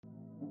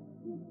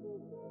No,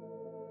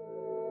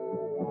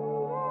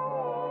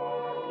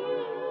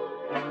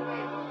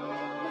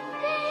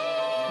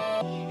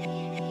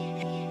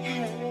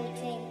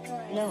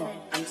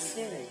 I'm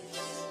serious.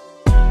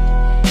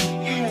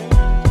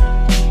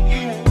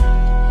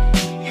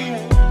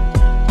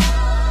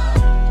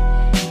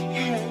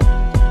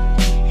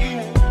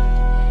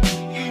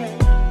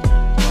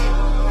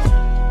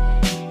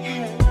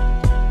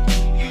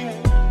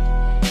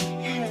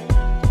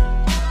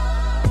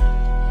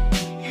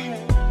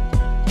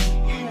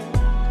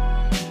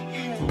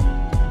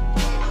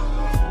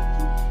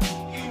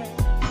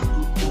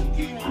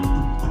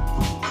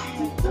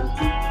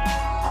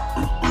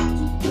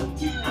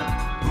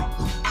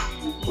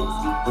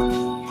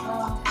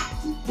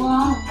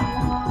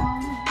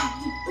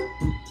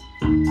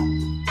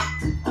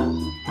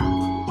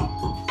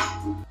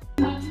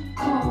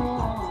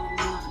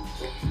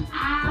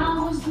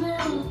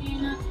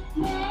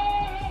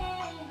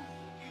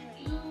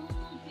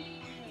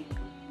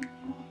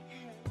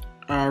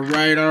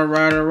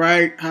 All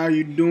right. How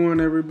you doing,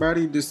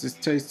 everybody? This is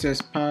Taste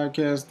Test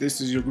Podcast.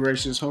 This is your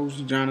gracious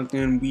host,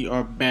 Jonathan. We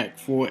are back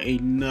for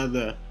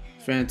another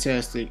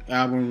fantastic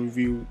album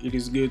review. It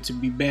is good to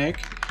be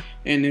back.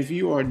 And if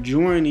you are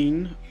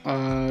joining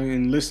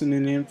and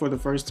listening in for the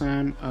first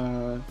time,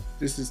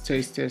 this is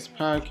Taste Test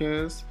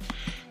Podcast.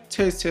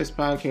 Taste Test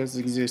Podcast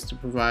exists to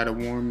provide a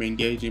warm,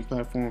 engaging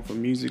platform for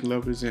music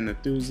lovers and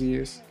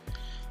enthusiasts.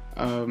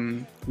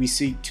 We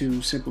seek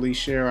to simply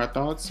share our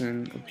thoughts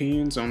and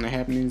opinions on the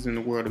happenings in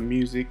the world of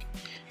music.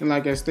 And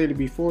like I stated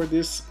before,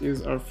 this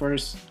is our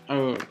first,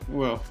 not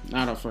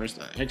our first,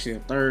 actually a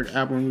third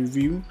album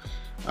review.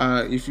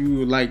 If you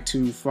would like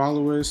to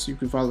follow us, you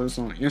can follow us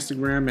on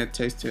Instagram at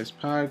Taste Test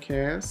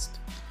Podcast.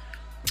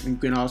 You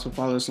can also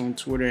follow us on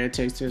Twitter at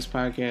Taste Test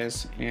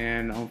Podcast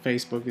and on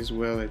Facebook as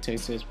well at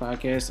Taste Test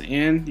Podcast.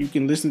 And you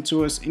can listen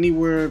to us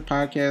anywhere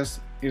podcast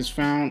is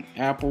found: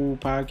 Apple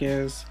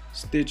Podcasts,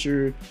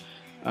 Stitcher,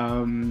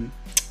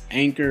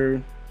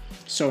 Anchor,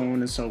 so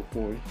on and so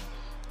forth.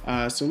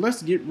 So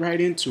let's get right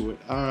into it.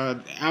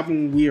 The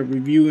album we are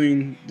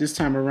reviewing this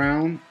time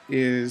around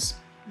is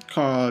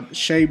called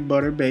Shea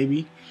Butter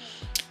Baby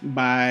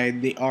by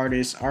the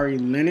artist Ari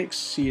Lennox.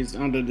 She is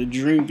under the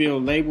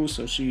Dreamville label,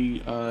 so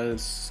she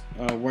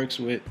works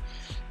with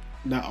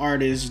the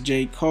artists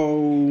J.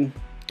 Cole,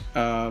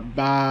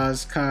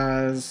 Boz,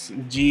 Kaz,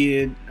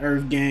 Jid,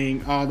 Earth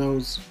Gang, all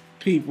those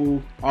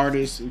people,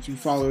 artists. If you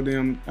follow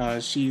them,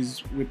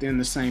 she's within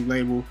the same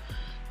label.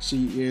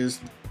 She is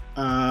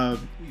the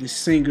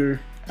singer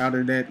out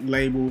of that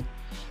label,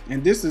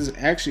 and this is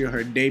actually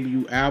her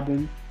debut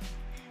album.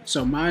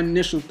 So my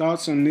initial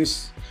thoughts on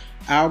this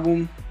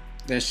album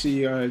that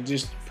she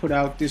just put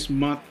out this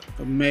month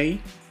of May.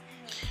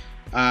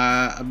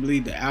 I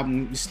believe the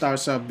album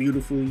starts off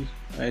beautifully,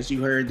 as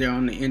you heard there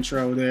on the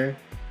intro there.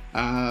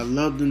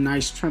 Love the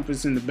nice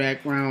trumpets in the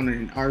background,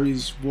 and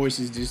Ari's voice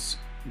is just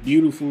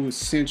beautiful,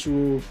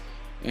 sensual,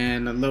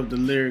 and I love the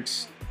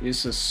lyrics.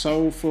 It's a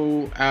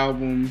soulful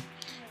album,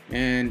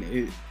 and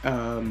it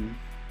I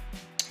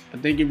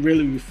think it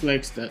really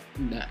reflects the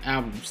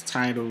album's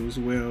title as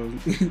well.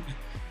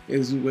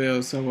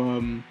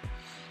 So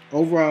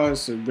overall,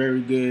 it's a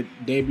very good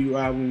debut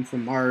album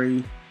from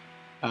Ari.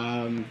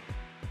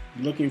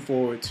 Looking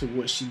forward to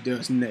what she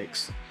does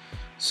next.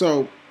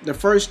 So the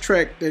first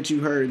track that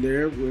you heard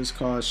there was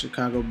called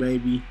Chicago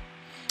Baby.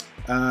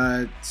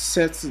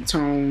 Sets the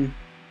tone,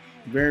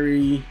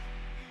 very,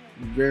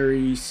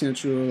 very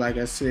sensual. Like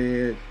I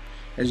said,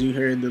 as you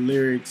heard the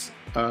lyrics,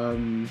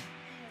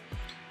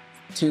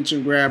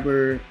 attention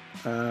grabber.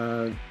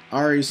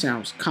 Ari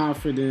sounds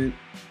confident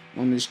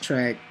on this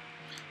track.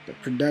 The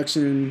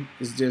production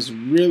is just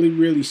really,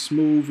 really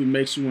smooth. It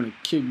makes you want to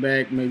kick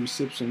back, maybe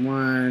sip some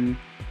wine,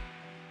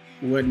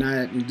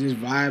 whatnot, and just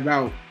vibe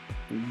out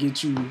and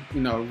get you,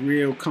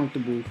 real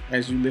comfortable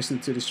as you listen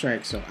to this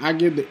track. So I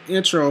give the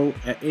intro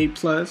at A+.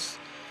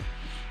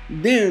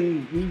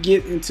 Then we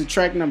get into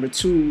track number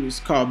 2. It's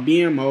called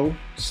BMO,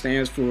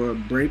 stands for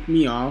Break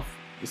Me Off.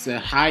 It's a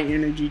high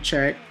energy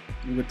track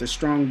with a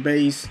strong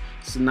bass.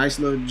 It's a nice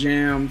little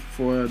jam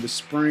for the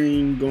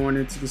spring going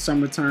into the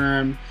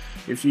summertime.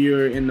 If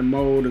you're in the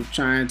mode of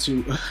trying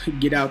to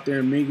get out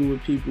there and mingle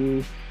with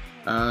people,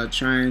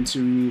 trying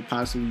to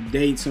possibly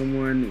date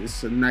someone,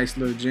 it's a nice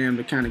little jam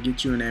to kind of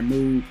get you in that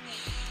mood.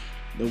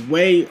 The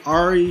way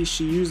Ari,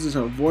 she uses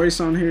her voice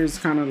on here is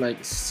kind of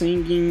like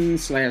singing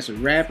 /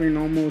 rapping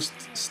almost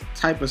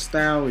type of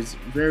style. It's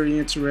very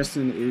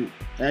interesting.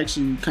 It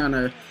actually kind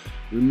of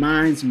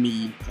reminds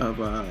me of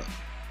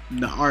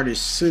the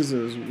artist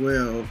SZA as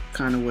well,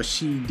 kind of what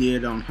she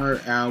did on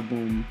her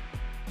album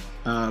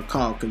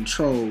called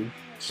Control.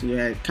 She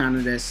had kind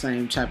of that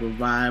same type of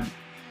vibe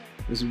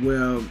as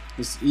well.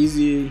 It's an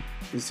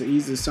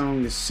easy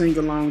song to sing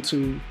along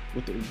to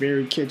with a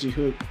very catchy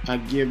hook. I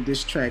give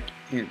this track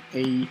an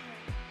A,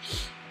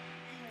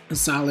 a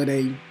solid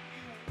A.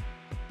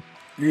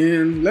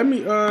 And let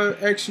me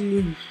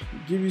actually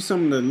give you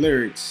some of the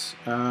lyrics.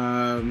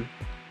 Let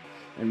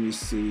me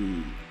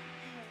see.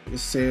 It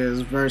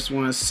says verse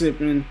 1,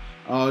 sipping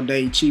all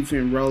day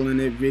chiefing, rolling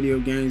it, video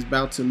games,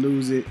 about to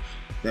lose it.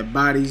 That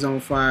body's on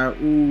fire.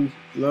 Ooh,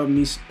 love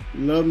me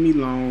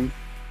long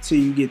till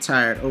you get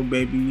tired. Oh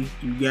baby,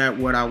 you got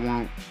what I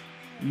want.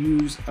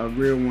 Use a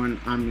real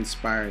one. I'm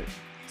inspired.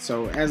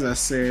 So as I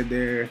said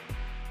there,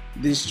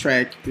 this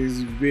track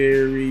is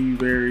very,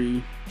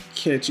 very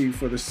catchy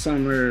for the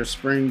summer,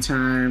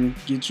 springtime.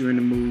 Get you in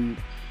the mood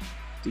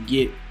to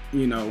get,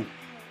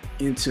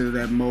 into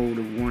that mode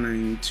of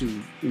wanting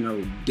to,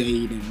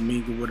 date and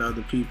mingle with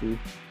other people.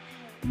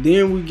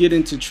 Then we get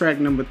into track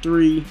number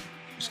 3.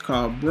 It's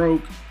called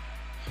Broke.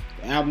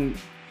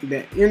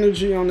 The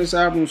energy on this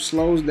album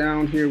slows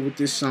down here with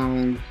this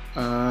song.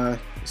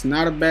 It's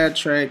not a bad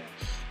track.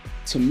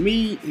 To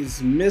me,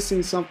 it's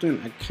missing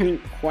something. I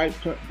can't quite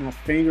put my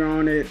finger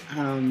on it.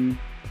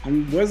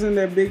 I wasn't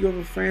that big of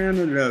a fan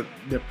of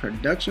the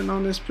production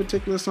on this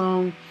particular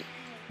song.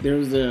 There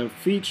was a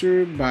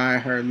feature by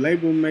her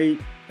label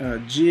mate,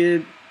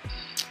 Jid.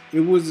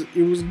 It was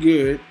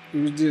good. It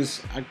was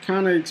just, I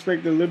kind of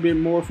expected a little bit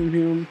more from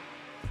him.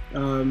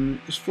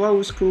 His flow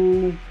was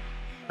cool.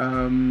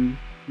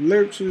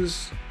 Lyrics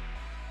was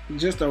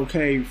just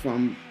okay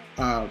from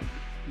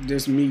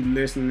just me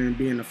listening and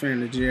being a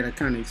fan of Jid. I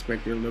kind of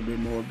expected a little bit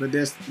more, but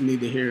that's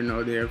neither here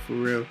nor there for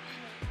real.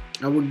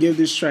 I would give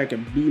this track a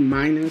B-.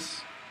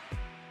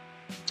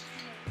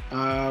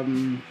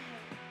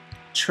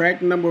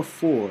 Track number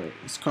 4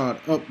 is called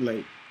Up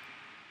Late.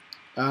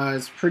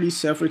 It's pretty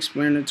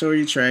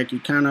self-explanatory track. You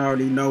kind of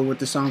already know what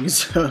the song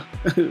is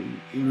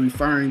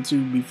referring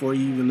to before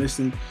you even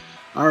listen.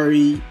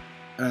 Ari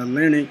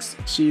Lennox,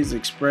 she is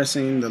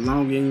expressing the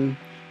longing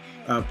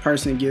a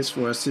person gets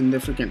for a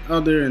significant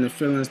other and the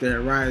feelings that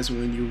arise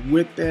when you're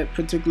with that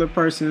particular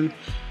person.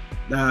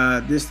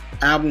 This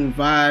album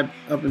vibe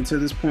up until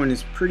this point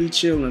is pretty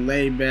chill and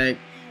laid back,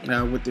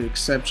 with the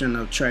exception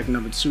of track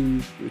number 2,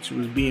 which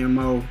was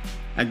BMO.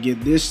 I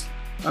give this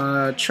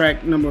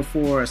track number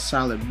 4 a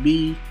solid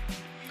B.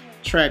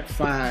 Track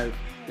 5,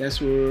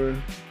 that's where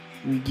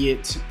we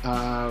get,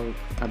 I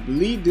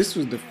believe this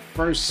was the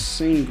first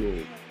single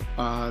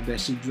that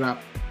she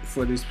dropped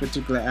for this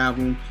particular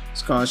album.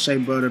 It's called Shea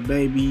Butter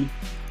Baby.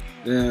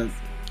 The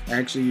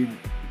actually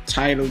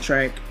title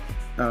track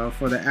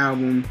for the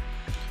album.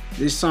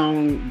 This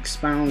song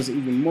expounds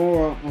even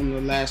more on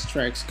the last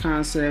track's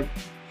concept.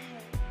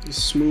 It's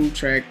a smooth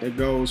track that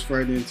goes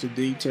further into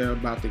detail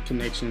about the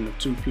connection of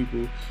two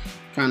people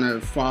kind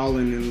of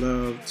falling in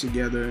love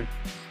together.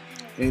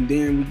 And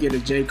then we get a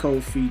J.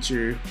 Cole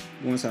feature.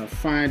 Once I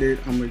find it,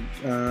 I'm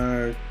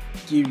gonna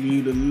give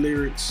you the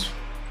lyrics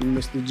from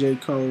Mr. J.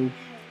 Cole.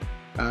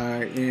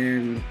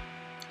 And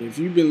if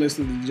you've been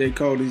listening to J.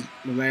 Cole the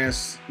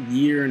last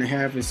year and a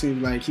half, it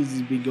seems like he's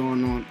just been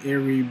going on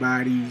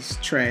everybody's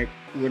track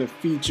with a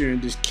feature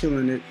and just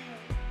killing it.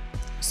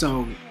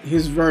 So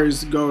his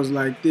verse goes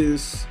like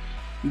this: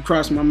 you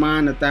crossed my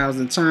mind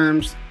 1,000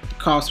 times. The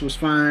cost was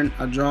fine.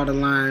 I draw the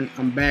line.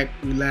 I'm back,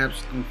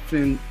 relapsed. I'm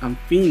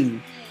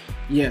fiending.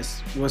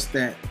 Yes, what's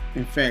that?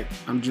 In fact,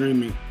 I'm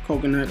dreaming.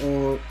 Coconut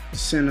oil, the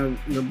scent of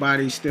your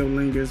body still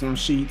lingers on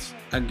sheets.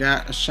 I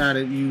got a shot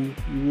at you.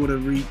 You would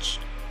have reached.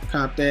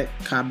 Cop that,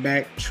 cop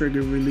back,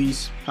 trigger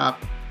release,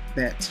 pop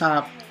that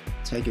top.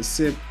 Take a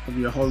sip of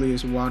your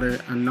holiest water.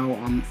 I know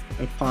I'm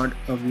a part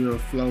of your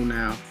flow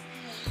now.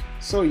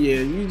 So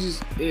yeah,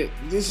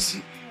 this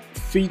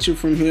feature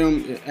from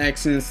him, it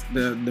accents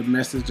the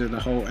message of the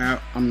whole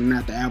album.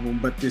 Not the album,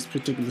 but this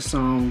particular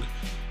song.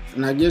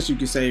 And I guess you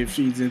could say it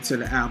feeds into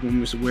the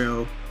album as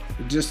well.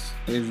 It just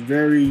is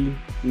very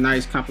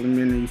nice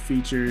complimentary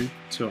feature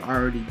to an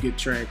already good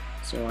track.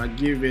 So I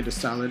give it a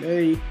solid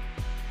A.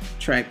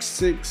 Track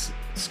 6,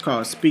 it's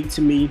called Speak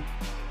to Me.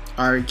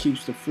 Ari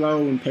keeps the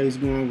flow and pace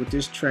going with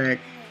this track.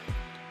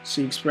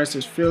 She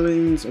expresses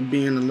feelings of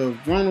being a little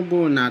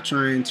vulnerable and not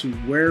trying to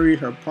worry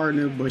her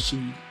partner, but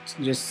she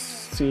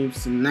just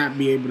seems to not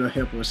be able to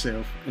help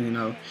herself.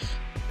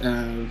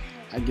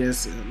 I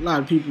guess a lot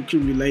of people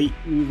can relate.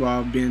 We've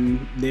all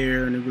been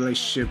there in a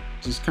relationship,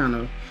 just kind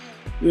of,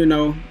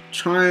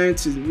 trying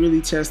to really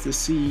test to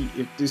see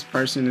if this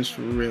person is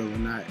for real or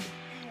not.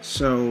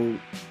 So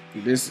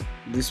this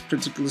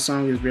particular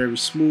song is very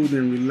smooth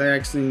and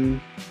relaxing.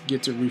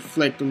 Get to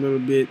reflect a little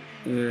bit.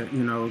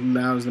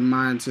 Allows the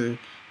mind to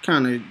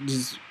kind of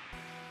just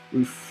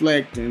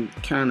reflect and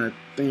kind of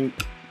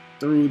think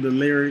through the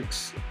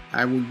lyrics.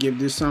 I will give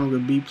this song a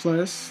B+.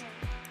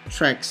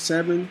 Track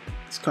 7,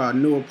 it's called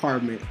New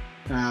Apartment.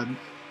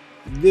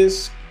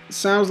 This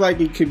sounds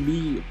like it could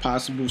be a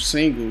possible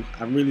single.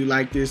 I really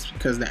like this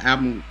because the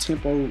album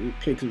tempo, it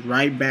picks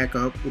right back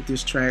up with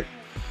this track.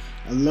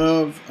 I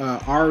love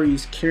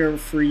Ari's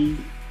carefree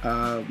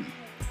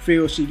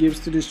feel she gives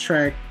to this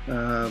track,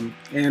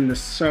 and the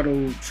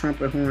subtle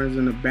trumpet horns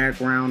in the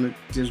background. It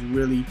just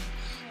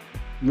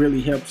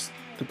really helps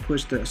to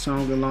push the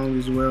song along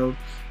as well.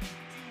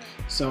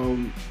 So,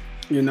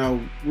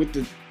 with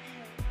the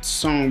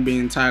song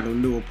being titled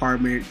New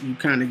Apartment, you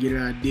kind of get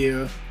an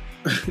idea.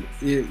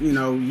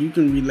 You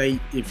can relate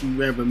if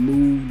you ever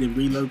moved and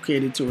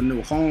relocated to a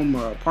new home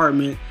or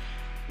apartment.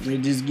 It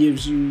just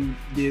gives you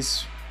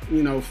this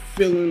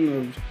feeling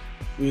of,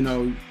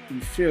 you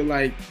feel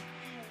like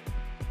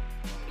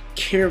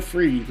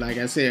carefree. Like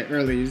I said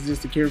earlier, it's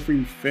just a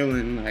carefree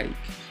feeling. Like,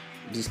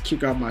 just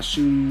kick off my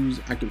shoes.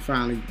 I can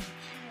finally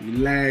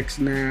relax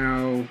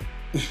now.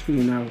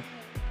 you know,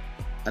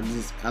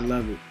 I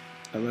love it.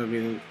 I love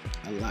it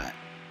a lot.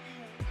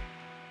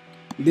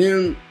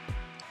 Then,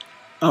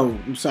 oh,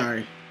 I'm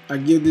sorry. I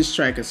give this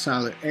track a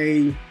solid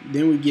A.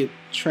 Then we get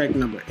track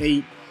number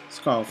 8. It's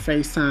called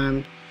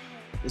FaceTime.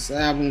 This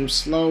album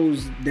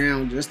slows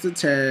down just a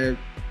tad.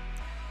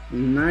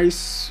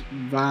 Nice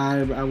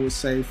vibe, I would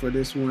say, for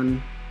this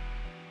one.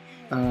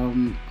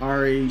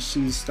 Ari,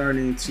 she's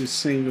starting to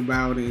sing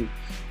about, and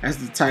as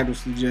the title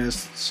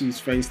suggests, she's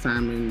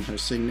FaceTiming her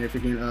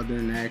significant other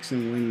and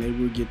asking when they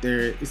will get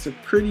there. It's a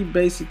pretty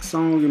basic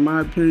song in my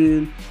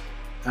opinion,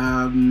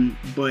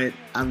 but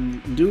I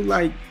do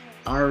like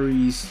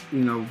Ari's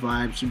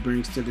vibe she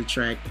brings to the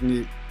track, and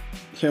it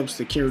helps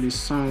to carry this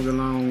song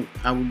along.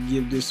 I would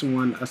give this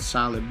one a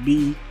solid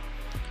B.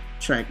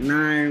 Track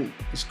 9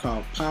 is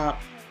called Pop.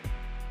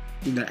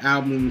 The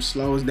album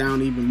slows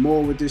down even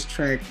more with this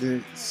track.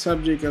 The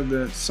subject of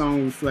the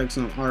song reflects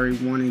on Ari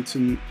wanting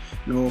to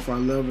know if our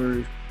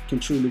lover can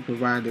truly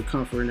provide the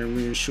comfort and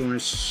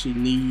reassurance she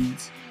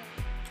needs.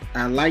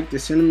 I like the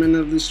sentiment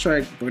of this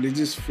track, but it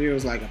just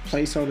feels like a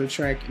placeholder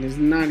track, and it's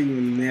not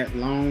even that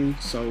long.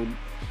 So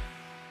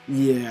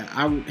yeah,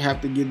 I would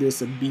have to give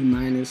this a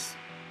B-.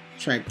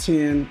 Track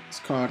 10 is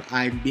called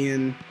I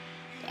Been.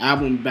 The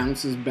album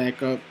bounces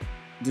back up.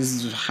 This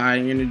is high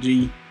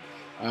energy.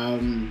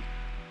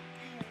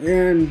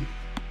 And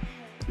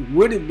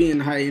with it being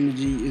high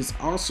energy, it's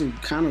also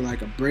kind of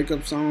like a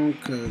breakup song,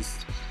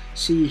 because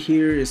she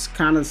here is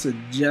kind of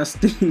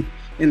suggesting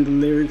in the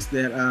lyrics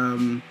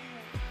that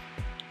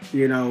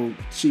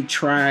she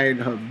tried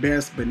her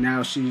best, but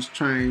now she's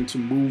trying to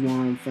move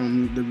on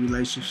from the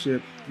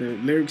relationship. The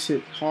lyrics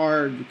hit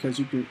hard because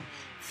you can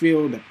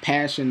feel the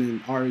passion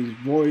in Ari's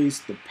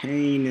voice, the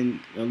pain, and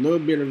a little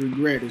bit of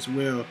regret as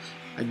well.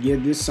 I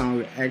give this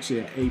song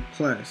actually an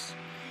A+.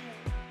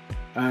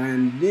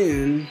 And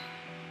then,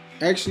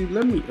 actually,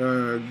 let me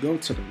go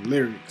to the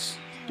lyrics.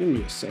 Give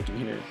me a second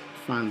here to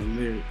find the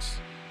lyrics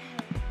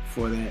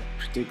for that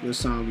particular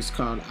song. It's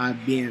called I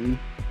Been.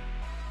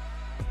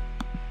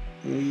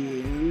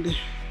 And let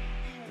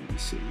me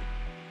see.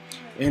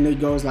 And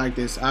it goes like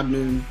this. I've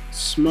been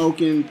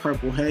smoking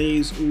purple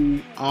haze, ooh,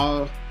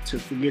 all to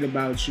forget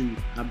about you.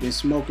 I've been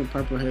smoking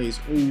purple haze,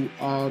 ooh,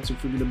 all to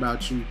forget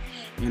about you.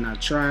 And I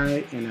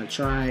try, and I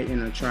try,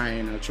 and I try,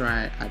 and I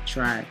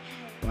try.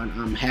 But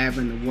I'm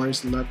having the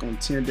worst luck on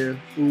Tinder.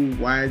 Ooh,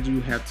 why'd you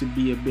have to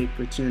be a big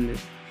pretender?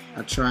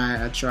 I try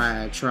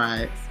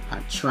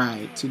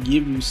to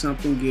give you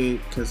something good,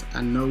 cause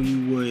I know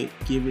you would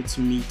give it to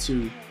me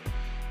too.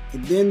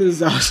 And then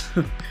there's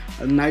also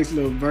a nice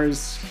little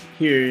verse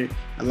here.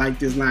 I like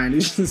this line.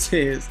 It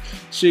says,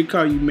 should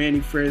call you Manny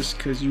Fresh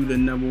cause you the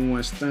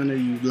 #1 stunner.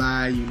 You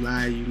lie, you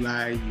lie, you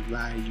lie, you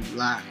lie, you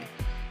lie.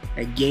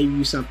 I gave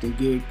you something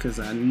good cause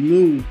I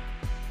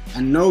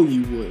know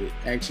you would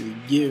actually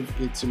give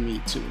it to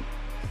me too.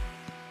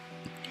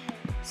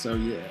 So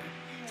yeah.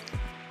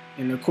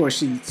 And of course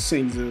she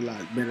sings it a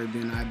lot better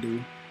than I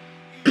do.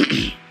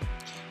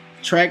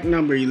 Track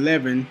number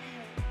 11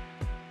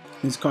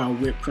 is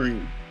called Whipped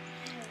Cream.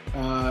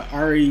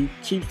 Ari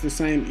keeps the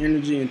same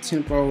energy and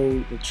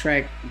tempo. The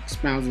track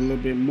expounds a little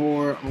bit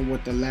more on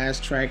what the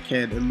last track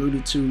had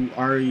alluded to.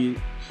 Ari,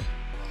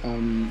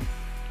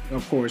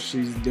 of course,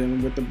 she's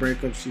dealing with the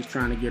breakup. She's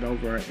trying to get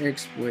over her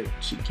ex, but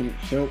she can't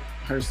help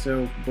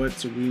herself but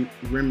to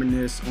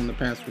reminisce on the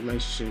past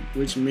relationship,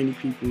 which many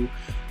people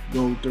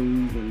go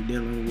through when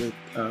dealing with,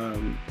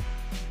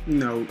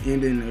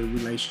 ending a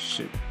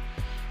relationship.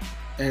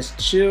 As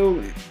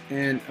chill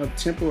and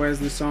up-tempo as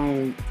the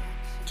song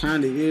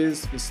kind of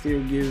is, it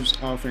still gives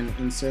off an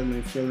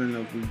unsettling feeling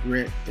of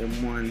regret that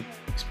one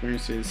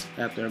experiences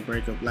after a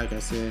breakup. Like I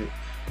said,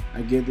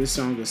 I give this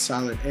song a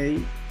solid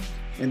A.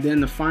 And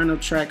then the final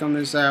track on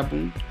this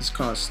album is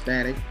called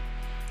Static.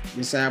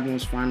 This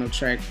album's final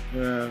track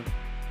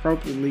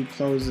appropriately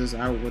closes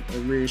out with a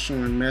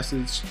reassuring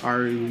message.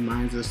 Ari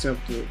reminds herself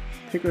to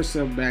pick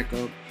herself back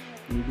up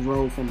and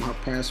grow from her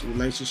past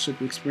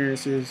relationship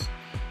experiences.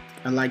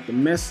 I like the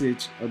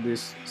message of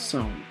this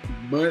song,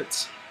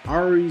 but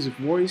Ari's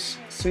voice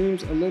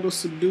seems a little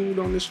subdued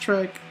on this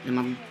track, and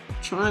I'm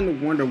trying to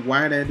wonder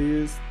why that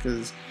is,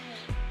 because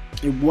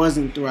it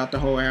wasn't throughout the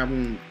whole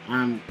album.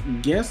 I'm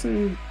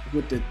guessing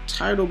with the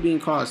title being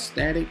called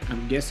Static,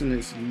 I'm guessing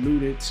it's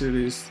alluded to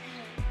this,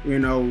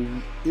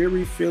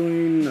 eerie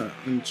feeling,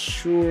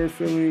 unsure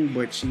feeling,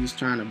 but she's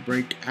trying to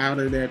break out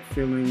of that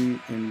feeling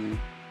and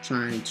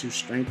trying to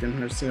strengthen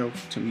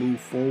herself to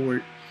move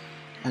forward.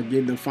 I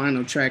give the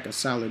final track a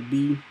solid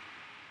B.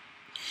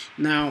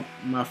 Now,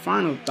 my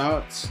final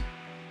thoughts.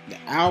 The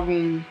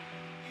album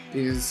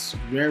is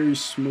very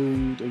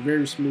smooth, a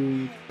very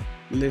smooth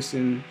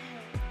listen,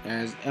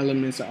 as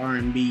elements of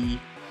R&B,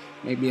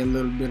 maybe a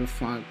little bit of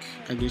funk,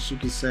 I guess you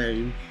could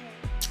say.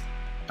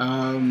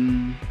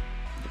 The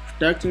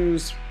production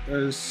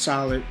is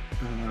solid.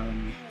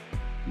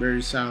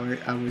 very solid.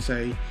 I would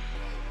say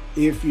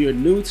if you're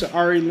new to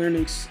Ari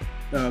Lennox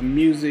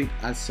music,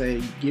 I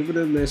say give it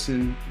a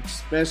listen,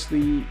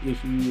 especially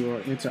if you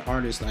are into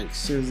artists like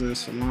SZA,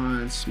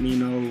 Solange,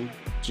 Smino,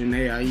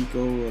 Janae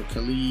Aiko, or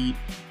Khalid,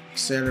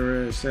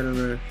 etc.,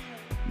 etc.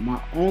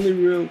 My only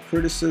real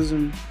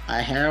criticism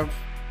I have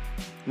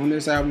on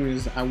this album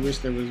is I wish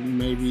there was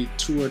maybe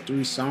 2 or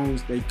 3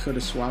 songs they could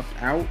have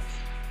swapped out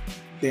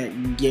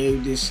that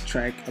gave this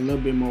track a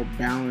little bit more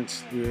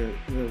balance, a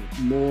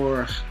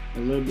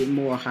little bit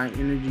more high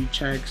energy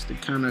tracks to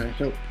kind of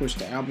help push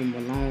the album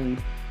along.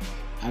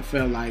 I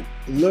felt like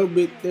a little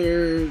bit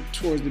there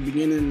towards the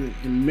beginning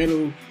and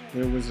middle,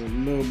 there was a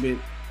little bit,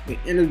 the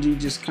energy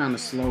just kind of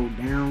slowed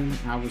down.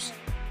 I was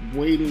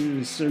waiting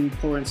in certain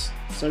parts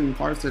of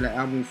the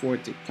album for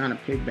it to kind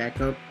of pick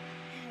back up.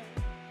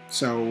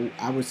 So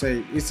I would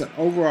say it's an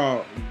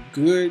overall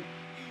good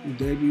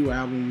debut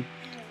album.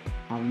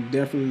 I'm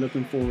definitely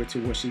looking forward to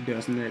what she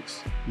does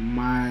next.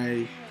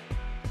 My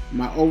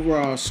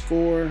overall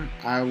score,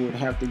 I would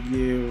have to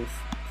give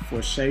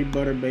for Shea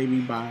Butter Baby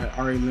by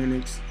Ari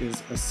Lennox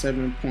is a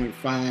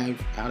 7.5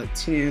 out of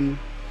 10.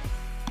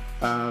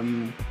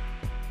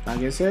 Like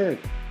I said,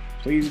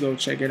 please go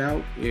check it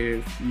out.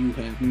 If you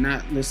have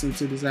not listened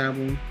to this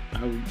album,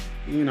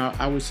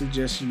 I would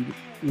suggest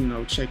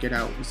you check it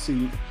out and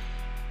see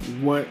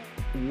what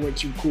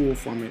you cool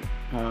from it.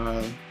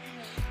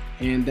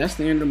 And that's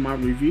the end of my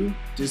review.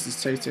 This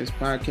is Taste Test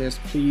Podcast.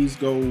 Please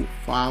go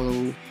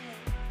follow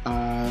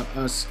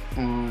us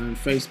on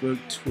Facebook,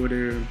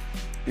 Twitter,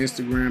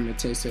 Instagram at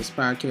Taste Test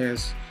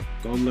Podcast.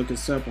 Go look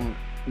us up on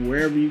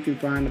wherever you can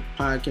find the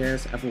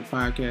podcast: Apple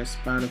Podcasts,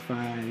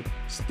 Spotify,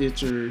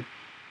 Stitcher,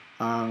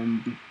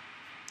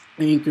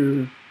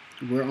 Anchor.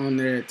 We're on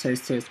there at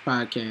Taste Test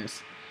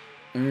Podcast.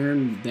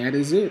 And that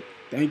is it.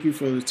 Thank you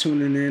for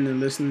tuning in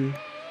and listening.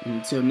 And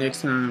until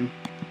next time,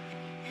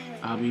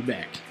 I'll be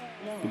back.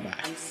 No, Goodbye.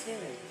 I'm serious.